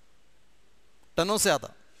 टनों से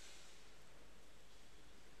आता।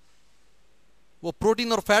 वो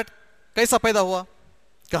प्रोटीन और फैट कैसा पैदा हुआ,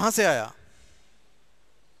 कहां से आया?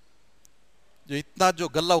 जो इतना जो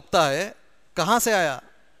गल्ला उगता है कहां से आया?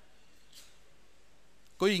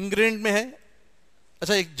 कोई इंग्रेडिएंट में है?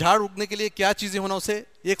 अच्छा, एक झाड़ उगने के लिए क्या चीजें होना उसे?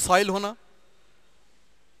 एक सॉइल होना।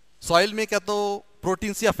 सॉइल में क्या तो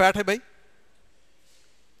प्रोटीन्स या फैट है भाई?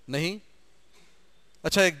 नहीं।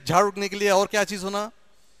 अच्छा, एक झाड़ उगने के लिए और क्या चीज होना?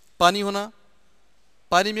 पानी होना।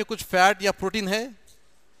 पानी में कुछ फैट या प्रोटीन है?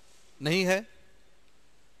 नहीं है।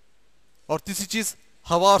 और तीसरी चीज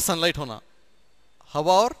हवा और सनलाइट होना।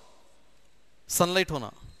 हवा और सनलाइट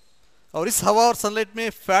होना। और इस हवा और सनलाइट में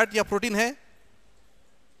फैट या प्रोटीन है?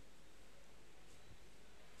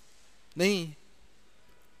 नहीं।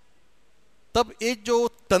 तब एक जो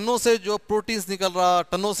टनों से जो प्रोटीन्स निकल रहा,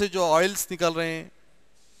 टनों से जो ऑयल्स निकल रहे हैं,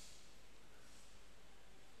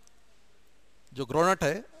 जो ग्राउंडनट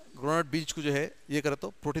है, ग्राउंडनट बीज को जो है ये करे तो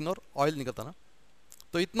प्रोटीन और ऑयल निकलता ना।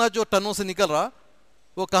 तो इतना जो टनों से निकल रहा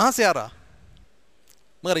वो कहां से आ रहा?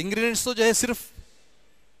 मगर इंग्रेडिएंट्स तो जो है सिर्फ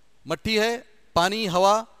मट्टी है, पानी,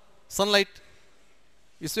 हवा, सनलाइट।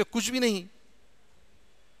 इसमें कुछ भी नहीं,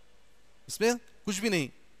 इसमें कुछ भी नहीं।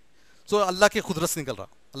 तो अल्लाह के कुदरत से निकल रहा,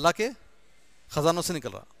 अल्लाह के खजानों से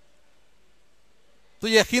निकल रहा। तो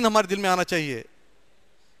ये यकीन हमारे दिल में आना चाहिए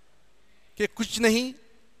कि कुछ नहीं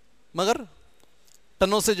मगर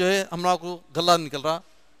टनों से जो है हम लोगों को गल्ला निकल रहा,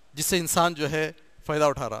 जिससे इंसान जो है फायदा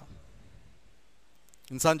उठा रहा।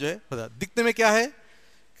 इंसान जो है फायदा, दिखने में क्या है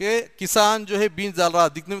कि किसान जो है बीज डाल रहा,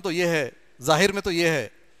 दिखने में तो ये है, जाहिर में तो ये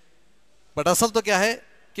है, बट असल तो क्या है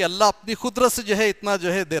कि अल्लाह अपनी कुदरत से जो है इतना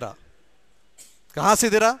जो है दे रहा। कहां से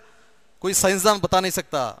दे रहा? कोई साइंसदान बता नहीं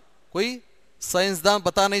सकता, कोई साइंसदान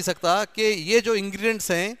बता नहीं सकता कि ये जो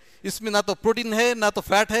इंग्रेडिएंट्स हैं इसमें ना तो प्रोटीन है ना तो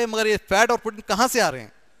फैट है, मगर ये फैट और प्रोटीन कहां से आ रहे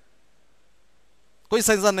हैं कोई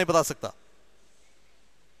साइंसदान नहीं बता सकता।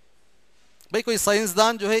 भाई कोई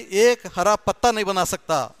साइंसदान जो है एक हरा पत्ता नहीं बना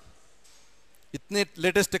सकता। इतने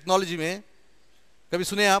लेटेस्ट टेक्नोलॉजी में कभी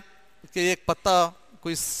सुने आप कि एक पत्ता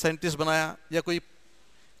कोई साइंटिस्ट बनाया, या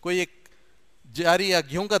कोई एक जारी या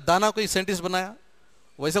गेहूं का दाना कोई साइंटिस्ट बनाया?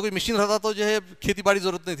 वैसा कोई मशीन रहता तो जो है खेती बाड़ी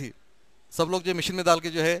जरूरत नहीं थी, सब लोग जो मशीन में डाल के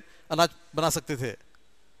जो है अनाज बना सकते थे।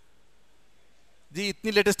 जी,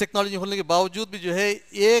 इतनी लेटेस्ट टेक्नोलॉजी होने के बावजूद भी जो है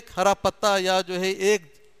एक हरा पत्ता या जो है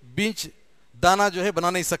एक बीज दाना जो है बना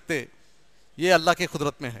नहीं सकते। ये अल्लाह के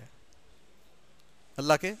कुदरत में है,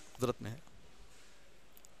 अल्लाह के कुदरत में है।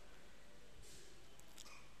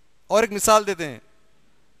 और एक मिसाल देते हैं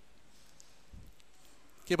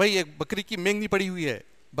कि भाई एक बकरी की मेंगनी पड़ी हुई है,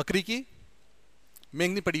 बकरी की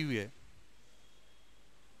मेंगनी पड़ी हुई है।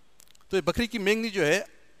 तो ये बकरी की मेंगनी जो है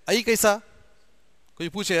आई कैसा? कोई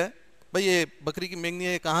पूछे है भाई ये बकरी की मेंगनी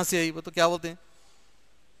है कहां से आई? वो तो क्या बोलते हैं,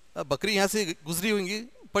 बकरी यहां से गुजरी होंगी,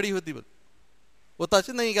 पड़ी होती वो तो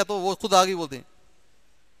अच्छा नहीं, क्या तो वो खुद आ गई बोलते हैं?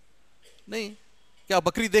 नहीं। क्या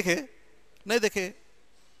बकरी देखे? नहीं देखे।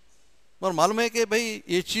 और मालूम है कि भाई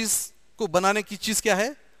ये चीज को बनाने की चीज क्या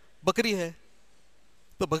है? बकरी है।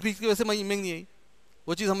 तो बकरी की वजह से मेंगनी आई,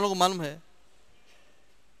 वो चीज हम लोग को मालूम है।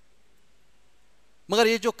 मगर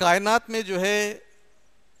ये जो कायनात में जो है,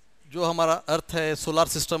 जो हमारा अर्थ है, सोलर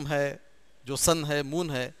सिस्टम है, जो सन है, मून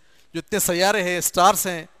है, जो इतने सैयारे हैं, स्टार्स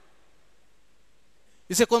हैं,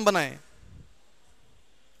 इसे कौन बनाए?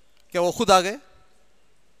 क्या वो खुद आ गए?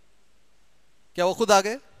 क्या वो खुद आ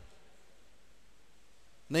गए?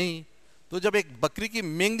 नहीं। तो जब एक बकरी की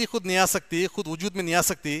मेंगनी खुद नहीं आ सकती, खुद वजूद में नहीं आ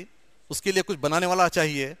सकती, उसके लिए कुछ बनाने वाला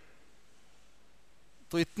चाहिए।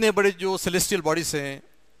 तो इतने बड़े जो सेलेस्टियल बॉडीज हैं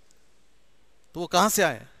तो वो कहां से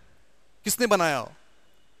आए? किसने बनाया?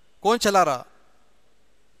 कौन चला रहा?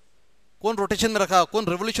 कौन रोटेशन में रखा? कौन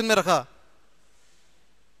रेवोल्यूशन में रखा?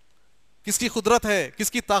 किसकी कुदरत है?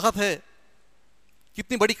 किसकी ताकत है?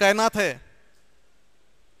 कितनी बड़ी कायनात है?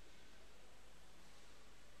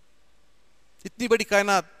 इतनी बड़ी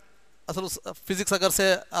कायनात। असल फिजिक्स अगर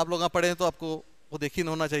से आप लोग पढ़े हैं तो आपको वो देखी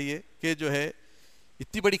होना चाहिए कि जो है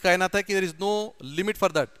इतनी बड़ी कायनात है कि there is no limit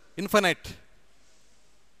for that, infinite.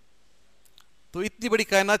 तो इतनी बड़ी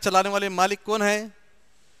कायनात चलाने वाले मालिक कौन है?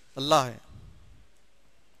 अल्लाह है।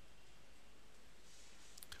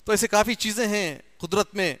 तो ऐसे काफी चीजें हैं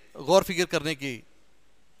कुदरत में गौर फिक्र करने की।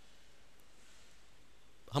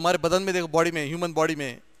 हमारे बदन में देखो, बॉडी में, ह्यूमन बॉडी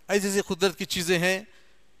में ऐसी ऐसी कुदरत की चीजें हैं,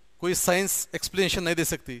 कोई साइंस एक्सप्लेनेशन नहीं दे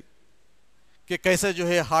सकती कि कैसे जो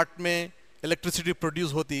है हार्ट में इलेक्ट्रिसिटी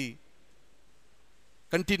प्रोड्यूस होती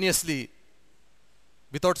कंटिन्यूसली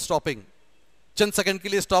विदाउट स्टॉपिंग। चंद सेकंड के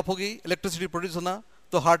लिए स्टॉप होगी इलेक्ट्रिसिटी प्रोड्यूस होना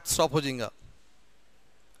तो हार्ट स्टॉप हो जाएगा।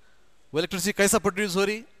 वो इलेक्ट्रिसिटी कैसा प्रोड्यूस हो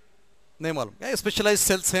रही नहीं मालूम, क्या स्पेशलाइज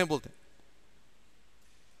सेल्स हैं बोलते हैं।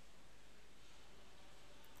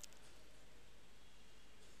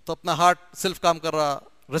 तो अपना हार्ट सेल्फ काम कर रहा,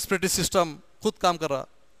 रेस्पिरेटरी सिस्टम खुद काम कर रहा।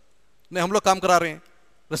 नहीं, हम लोग काम करा रहे हैं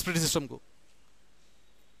रेस्पिरेटरी सिस्टम को,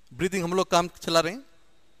 ब्रीदिंग हम लोग काम चला रहे हैं।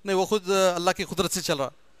 नहीं, वो खुद अल्लाह की कुदरत से चल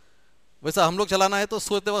रहा। वैसा हम लोग चलाना है तो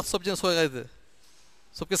सोते वक्त सब जन सो गए थे,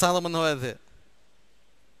 सबके साथ बंद हो गए थे।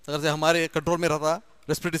 अगर से हमारे कंट्रोल में रहता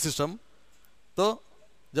रेस्पिरेटरी सिस्टम, तो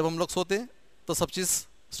जब हम लोग सोते तो सब चीज़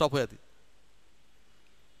स्टॉप हो जाती।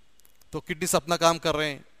 तो किडनीस अपना काम कर रहे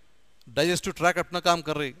हैं, डाइजेस्टिव ट्रैक अपना काम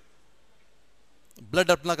कर रही,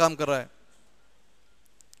 ब्लड अपना काम कर रहा है।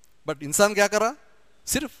 बट इंसान क्या कर रहा?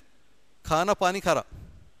 सिर्फ खाना पानी खा रहा।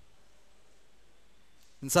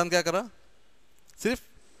 इंसान क्या कर रहा? सिर्फ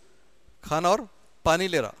खाना और पानी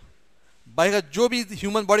ले रहा। बाकी का जो भी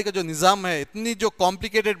ह्यूमन बॉडी का जो निज़ाम है, इतनी जो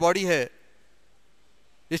कॉम्प्लिकेटेड बॉडी है,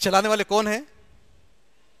 ये चलाने वाले कौन है?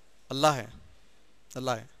 अल्लाह है,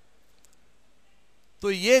 अल्लाह है।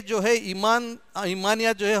 तो ये जो है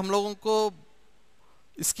ईमानियत जो है, हम लोगों को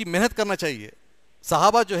इसकी मेहनत करना चाहिए।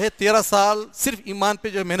 सहाबा जो है 13 साल सिर्फ ईमान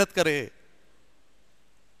पे जो है मेहनत करे।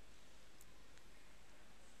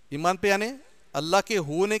 ईमान पे यानी अल्लाह के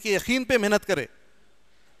होने के यकीन पे मेहनत करे।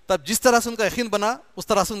 तब जिस तरह से उनका यकीन बना, उस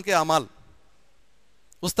तरह से उनके अमाल,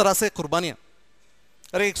 उस तरह से कुर्बानियाँ।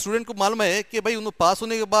 अरे एक स्टूडेंट को मालूम है कि भाई उन्हें पास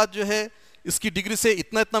होने के बाद जो है इसकी डिग्री से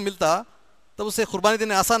इतना इतना मिलता, तब उसे कुर्बानी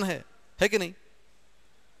देने आसान है कि नहीं?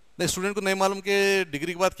 नहीं, स्टूडेंट को नहीं मालूम कि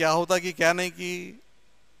डिग्री के बाद क्या होता कि क्या नहीं, कि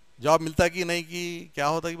जॉब मिलता कि नहीं, कि क्या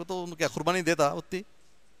होता कि, तो क्या कुर्बानी देता, उतनी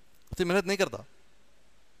मेहनत नहीं करता।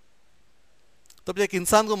 तब एक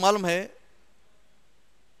इंसान को मालूम है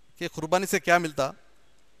कि कुर्बानी से क्या मिलता,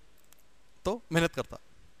 तो मेहनत करता।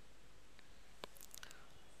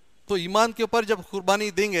 तो ईमान के ऊपर जब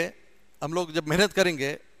कुर्बानी देंगे हम लोग, जब मेहनत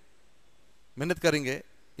करेंगे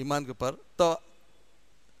ईमान के ऊपर, तो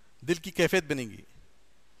दिल की कैफियत बनेगी,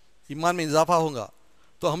 ईमान में इजाफा होगा।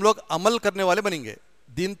 तो हम लोग अमल करने वाले बनेंगे,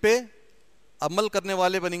 दीन पे अमल करने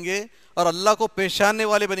वाले बनेंगे और अल्लाह को पहचानने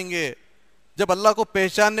वाले बनेंगे। जब अल्लाह को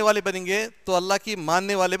पहचानने वाले बनेंगे तो अल्लाह की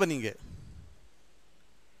मानने वाले बनेंगे,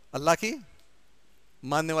 अल्लाह की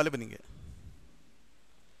मानने वाले बनेंगे।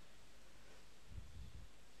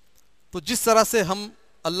 तो जिस तरह से हम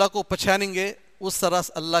अल्लाह को पहचानेंगे, उस तरह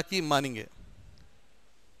से अल्लाह की मानेंगे।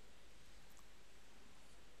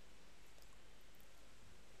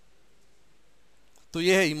 तो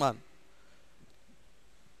यह है ईमान।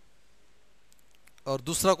 और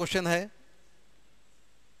दूसरा क्वेश्चन है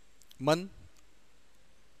मन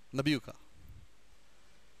नबी का।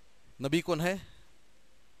 नबी कौन है?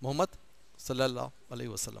 मोहम्मद सल्लल्लाहु अलैहि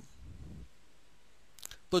वसल्लम।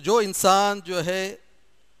 तो जो इंसान जो है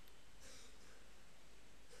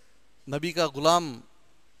नबी का गुलाम,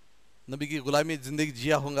 नबी की गुलामी ज़िंदगी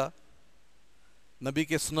जिया होगा, नबी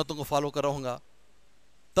के सुन्नतों को फॉलो करा होगा,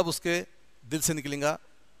 तब उसके दिल से निकलेगा,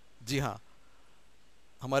 जी हाँ,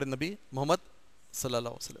 हमारे नबी मोहम्मद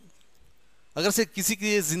सल्लल्लाहु अलैहि वसल्लम। अगर से किसी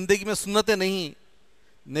की ज़िंदगी में सुन्नतें नहीं,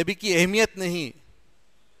 नबी की अहमियत नहीं,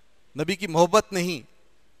 नबी की मोहब्बत नहीं,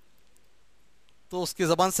 तो उसके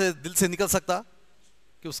ज़बान से दिल से निकल सकता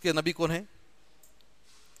कि उसके नबी कौन है?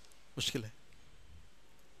 मुश्किल है।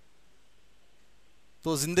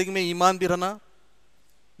 तो ज़िंदगी में ईमान भी रहना,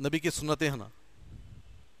 नबी की सुन्नतें रहना।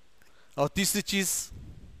 और तीसरी चीज़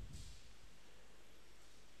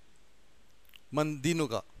मन दीनों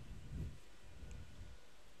का,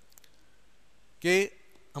 कि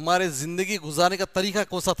हमारे ज़िंदगी गुजारने का तरीका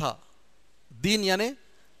कौन सा था। दीन यानी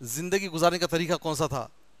ज़िंदगी गुजारने का तरीका कौन सा था।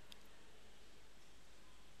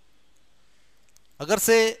 अगर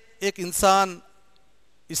से एक इंसान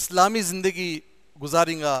इस्लामी ज़िंदगी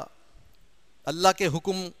गुजारेगा, अल्लाह के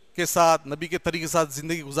हुक्म के साथ, नबी के तरीके के साथ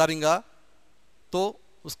ज़िंदगी गुजारेगा, तो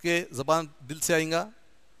उसके ज़बान दिल से आएगा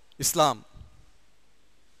इस्लाम,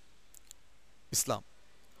 इस्लाम।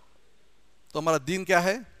 तो हमारा दीन क्या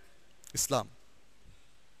है? इस्लाम।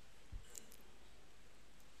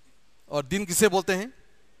 और दीन किसे बोलते हैं?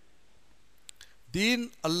 दीन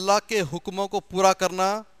अल्लाह के हुक्मों को पूरा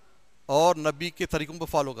करना और नबी के तरीकों को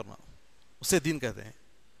फॉलो करना, उसे दीन कहते हैं।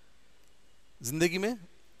 ज़िंदगी में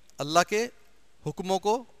अल्लाह के हुक्मों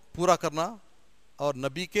को पूरा करना और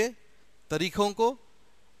नबी के तरीकों को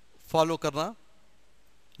फॉलो करना,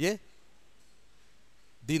 ये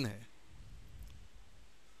दीन है,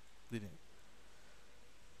 दीन है।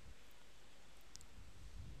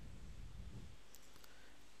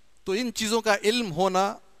 तो इन चीज़ों का इल्म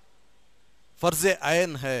होना फ़र्ज़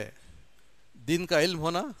आयन है। दीन का इल्म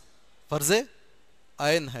होना फ़र्ज़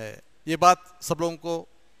आयन है। ये बात सब लोगों को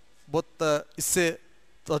बहुत इससे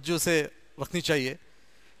तवज्जो से रखनी चाहिए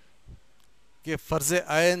कि फ़र्ज़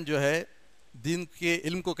आयन जो है दीन के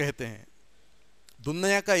इल्म को कहते हैं।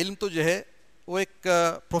 दुनिया का इल्म तो जो है वो एक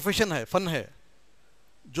प्रोफेशन है, फ़न है।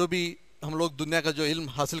 जो भी हम लोग दुनिया का जो इल्म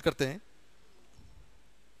हासिल करते हैं,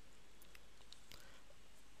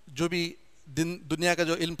 जो भी दुनिया का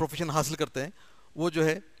जो इल्म प्रोफेशन हासिल करते हैं, वो जो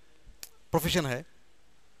है प्रोफेशन है।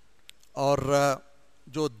 और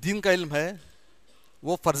जो दीन का इल्म है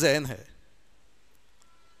वो फ़र्ज़ ऐन है।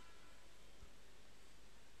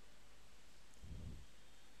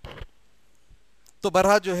 तो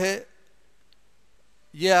बहरहाल जो है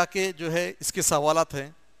ये आके जो है इसके सवालात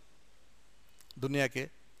हैं दुनिया के,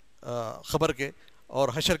 ख़बर के। और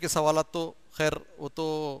हशर के सवालात तो खैर वो तो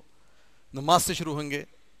नमाज से शुरू होंगे।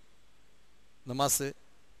 नमाज से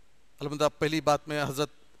अलबत्ता पहली बात में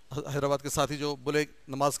हज़रत हैदराबाद के साथी जो बोले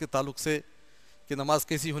नमाज के ताल्लुक़ से कि नमाज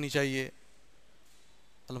कैसी होनी चाहिए,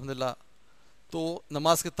 अल्हम्दुलिल्लाह, तो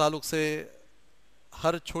नमाज के ताल्लुक़ से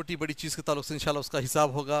हर छोटी बड़ी चीज़ के ताल्लुक़ से इंशाल्लाह उसका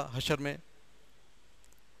हिसाब होगा हशर में।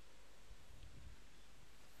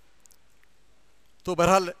 तो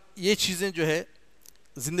बहरहाल ये चीज़ें जो है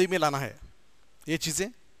ज़िंदगी में लाना है, ये चीज़ें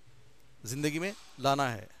ज़िंदगी में लाना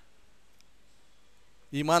है।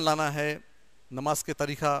 ईमान लाना है, नमाज के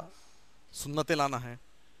तरीक़ा सुन्नतें लाना है,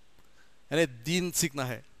 यानी दीन सीखना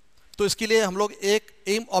है। तो इसके लिए हम लोग एक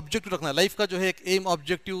एम ऑब्जेक्टिव रखना है। लाइफ का जो है एक एम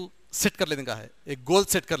ऑब्जेक्टिव सेट कर लेने का है, एक गोल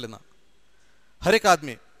सेट कर लेना। हर एक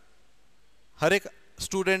आदमी, हर एक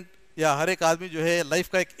स्टूडेंट या हर एक आदमी जो है लाइफ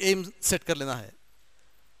का एक एम सेट कर लेना है।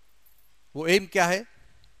 वो एम क्या है?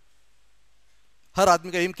 हर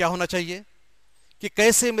आदमी का एम क्या होना चाहिए कि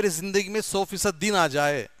कैसे मेरी जिंदगी में 100% दिन आ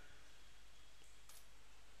जाए।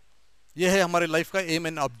 यह है हमारे लाइफ का एम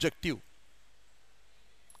एंड ऑब्जेक्टिव।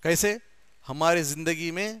 कैसे हमारी जिंदगी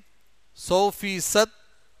में 100%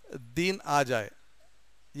 दिन आ जाए,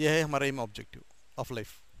 यह है हमारा एम ऑब्जेक्टिव ऑफ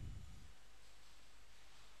लाइफ।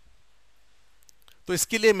 तो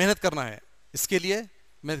इसके लिए मेहनत करना है, इसके लिए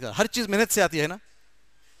मेहनत करना। हर चीज़ मेहनत से आती है ना।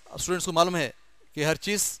 स्टूडेंट्स को मालूम है कि हर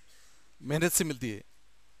चीज़ मेहनत से मिलती है।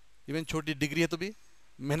 इवन छोटी डिग्री है तो भी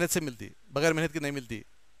मेहनत से मिलती है, बगैर मेहनत के नहीं मिलती।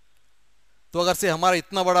 तो अगर से हमारा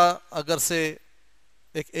इतना बड़ा अगर से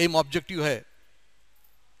एक एम ऑब्जेक्टिव है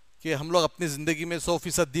कि हम लोग अपनी ज़िंदगी में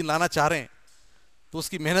 100% दिन लाना चाह रहे हैं, तो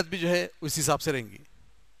उसकी मेहनत भी जो है उस हिसाब से रहेंगी।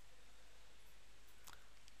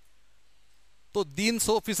 तो दिन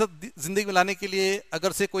 100% ज़िंदगी में लाने के लिए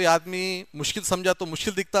अगर से कोई आदमी मुश्किल समझा तो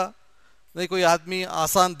मुश्किल दिखता, नहीं कोई आदमी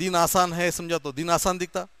आसान, दिन आसान है समझा तो दिन आसान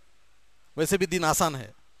दिखता। वैसे भी दिन आसान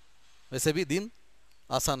है, वैसे भी दिन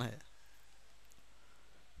आसान है।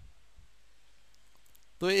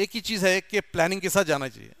 तो एक ही चीज़ है कि प्लानिंग के साथ जाना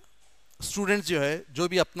चाहिए। स्टूडेंट्स जो है जो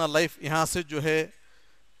भी अपना लाइफ यहाँ से जो है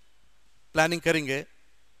प्लानिंग करेंगे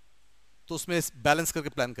तो उसमें बैलेंस करके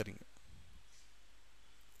प्लान करेंगे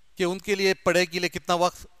कि उनके लिए पढ़ाई के लिए कितना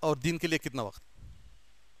वक्त और दिन के लिए कितना वक्त,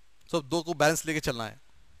 सब दो को बैलेंस लेके चलना है।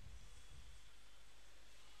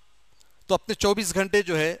 तो अपने 24 घंटे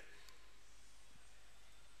जो है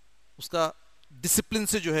उसका डिसिप्लिन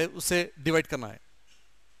से जो है उसे डिवाइड करना है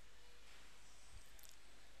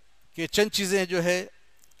कि चंद चीज़ें जो है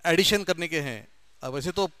एडिशन करने के हैं। अब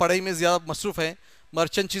वैसे तो पढ़ाई में ज़्यादा मसरूफ है, मगर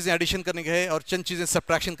चंद चीज़ें एडिशन करने के हैं और चंद चीज़ें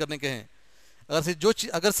सब्ट्रैक्शन करने के हैं।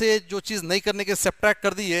 अगर से जो चीज़ नहीं करने के सब्ट्रैक्ट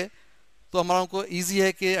कर दी है तो हमारा को ईजी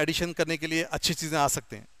है कि एडिशन करने के लिए अच्छी चीज़ें आ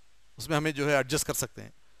सकते हैं, उसमें हमें जो है एडजस्ट कर सकते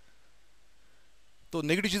हैं। तो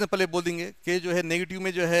नेगेटिव चीज़ें पहले बोल देंगे कि जो है नेगेटिव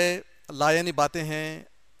में जो है लायानी बातें हैं,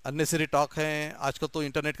 अननेसरी टॉक हैं। आजकल तो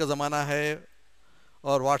इंटरनेट का ज़माना है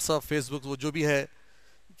और व्हाट्सअप, फेसबुक, वो जो भी है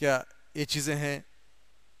क्या ये चीज़ें हैं।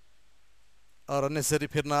 और अननेसरी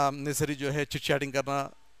फिरना, अननेसरी जो है चिट चैटिंग करना।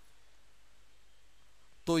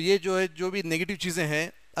 तो ये जो है जो भी नेगेटिव चीज़ें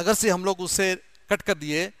हैं, अगर से हम लोग उससे कट कर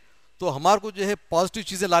दिए तो हमारे को जो है पॉजिटिव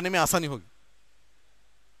चीज़ें लाने में आसानी होगी।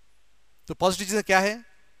 तो पॉजिटिव चीज़ें क्या है?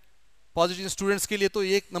 पॉजिटिव स्टूडेंट्स के लिए तो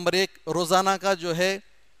नंबर एक रोज़ाना का जो है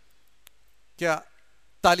क्या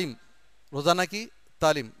तालीम, रोज़ाना की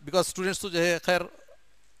तालीम। बिकॉज स्टूडेंट्स तो जो है खैर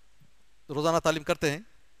रोज़ाना तालीम करते हैं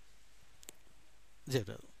जी।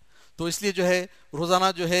 तो इसलिए जो है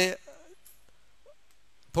रोज़ाना जो है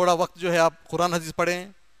थोड़ा वक्त जो है आप कुरान हदीस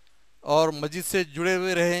पढ़ें और मस्जिद से जुड़े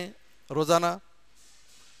हुए रहें। रोज़ाना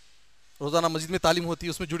मस्जिद में तालीम होती है,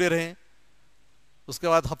 उसमें जुड़े रहें। उसके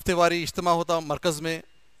बाद हफ्तेवारी इज्तिमा होता मरकज़ में,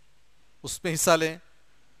 उसमें हिस्सा लें।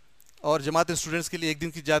 और जमात स्टूडेंट्स के लिए एक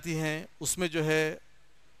दिन की जाती हैं, उसमें जो है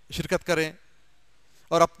शिरकत करें।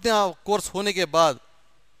 और अपना कोर्स होने के बाद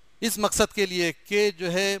इस मकसद के लिए कि जो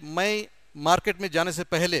है मैं मार्केट में जाने से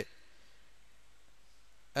पहले,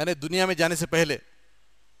 यानी दुनिया में जाने से पहले,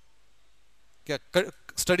 क्या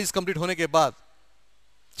स्टडीज़ कंप्लीट होने के बाद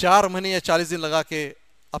 4 महीने या 40 दिन लगा के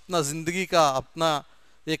अपना ज़िंदगी का अपना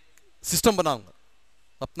एक सिस्टम बनाऊंगा,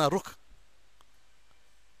 अपना रुख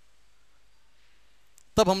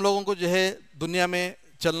तब हम लोगों को जो है दुनिया में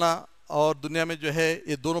चलना और दुनिया में जो है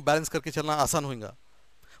ये दोनों बैलेंस करके चलना आसान होगा।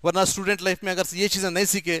 वरना स्टूडेंट लाइफ में अगर ये चीज़ें नहीं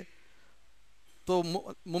सीखे तो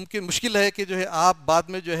मुमकिन मुश्किल है कि जो है आप बाद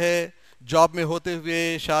में जो है जॉब में होते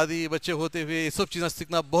हुए, शादी बच्चे होते हुए, ये सब चीज़ें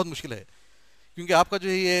सीखना बहुत मुश्किल है। क्योंकि आपका जो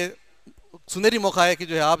है ये सुनहरी मौका है कि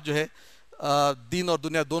जो है आप जो है दीन और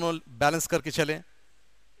दुनिया दोनों बैलेंस करके चलें।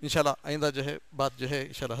 इंशाल्लाह आइंदा जो है बात जो है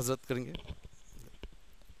इंशाल्लाह हजरत करेंगे।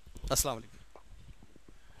 अस्सलाम वालेकुम।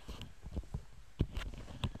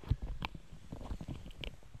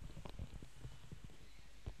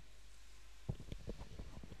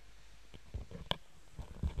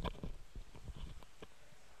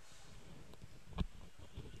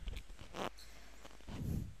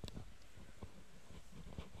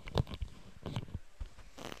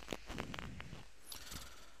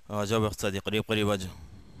 आ जाओ उस्ताद जी, करीब करीब आ जाओ।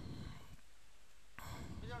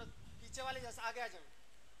 पीछे वाले जैसे आगे आ जाओ,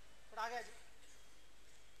 थोड़ा आगे आ जाओ,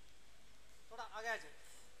 थोड़ा आगे आ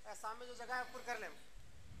जाओ। सामने जो जगह है पूरी कर ले।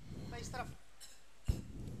 मैं इस तरफ,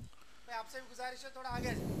 मैं आपसे भी गुजारिश है थोड़ा आगे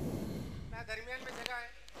आ जाओ। मैं दरमियान में जगह है,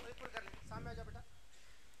 वही पूरी कर ले। सामने आ जाओ बेटा।